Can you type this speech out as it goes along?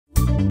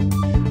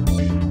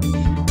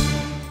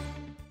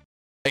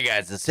Hey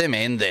guys, it's Tim,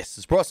 and this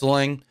is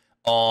Wrestling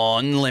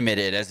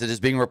Unlimited, as it is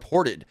being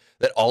reported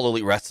that All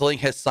Elite Wrestling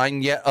has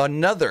signed yet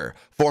another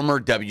former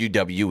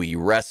WWE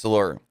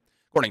wrestler.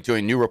 According to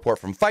a new report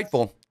from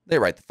Fightful, they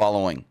write the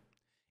following.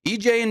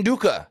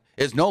 𝙍𝙀𝙋𝙊𝙍𝙏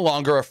is no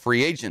longer a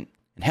free agent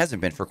and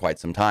hasn't been for quite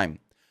some time.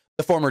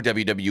 The former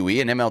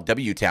WWE and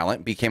MLW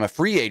talent became a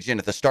free agent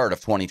at the start of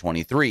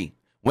 2023,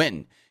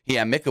 when he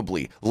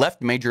amicably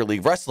left Major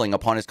League Wrestling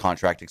upon his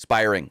contract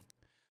expiring.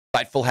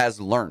 Fightful has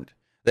learned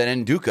that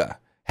𝙍𝙀𝙋𝙊𝙍𝙏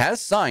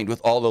has signed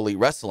with All Elite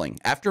Wrestling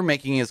after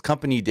making his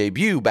company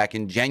debut back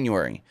in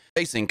January,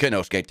 facing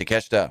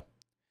𝙍𝙀𝙋𝙊𝙍𝙏.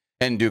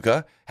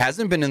 𝙍𝙀𝙋𝙊𝙍𝙏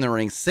hasn't been in the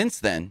ring since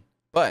then,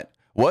 but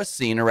was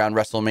seen around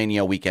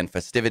WrestleMania weekend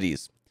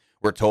festivities.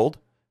 We're told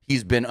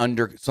he's been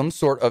under some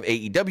sort of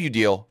AEW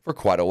deal for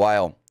quite a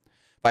while.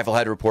 Fightful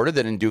had reported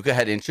that 𝙍𝙀𝙋𝙊𝙍𝙏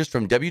had interest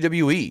from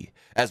WWE,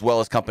 as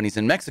well as companies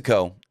in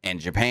Mexico and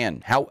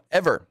Japan.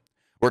 However,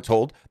 we're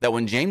told that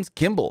when James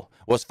Kimball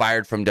was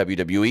fired from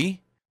WWE,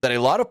 that a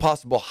lot of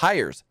possible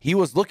hires he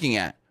was looking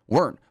at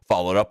weren't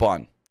followed up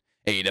on.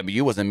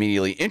 AEW was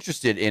immediately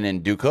interested in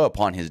𝙍𝙀𝙋𝙊𝙍𝙏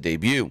upon his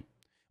debut.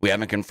 We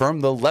haven't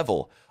confirmed the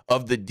level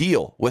of the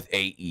deal with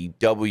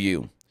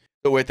AEW.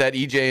 But with that,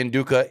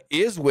 𝙍𝙀𝙍𝙁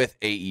is with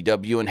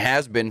AEW and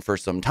has been for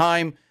some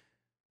time.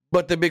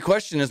 But the big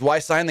question is, why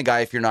sign the guy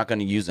if you're not going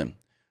to use him?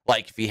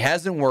 Like, if he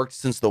hasn't worked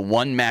since the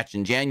one match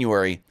in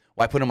January,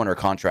 why put him under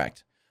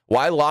contract?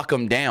 Why lock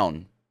him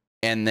down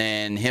and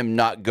then him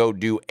not go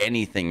do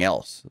anything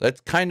else?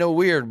 That's kind of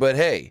weird, but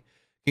hey,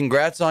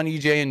 congrats on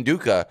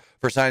𝙍𝙀𝙍𝙁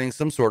for signing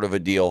some sort of a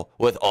deal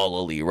with All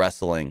Elite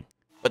Wrestling.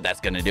 But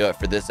that's going to do it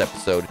for this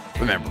episode.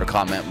 Remember to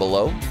comment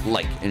below,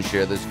 like and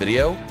share this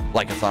video,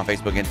 like us on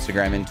Facebook,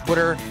 Instagram, and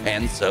Twitter,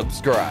 and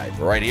subscribe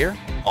right here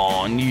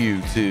on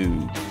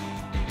YouTube.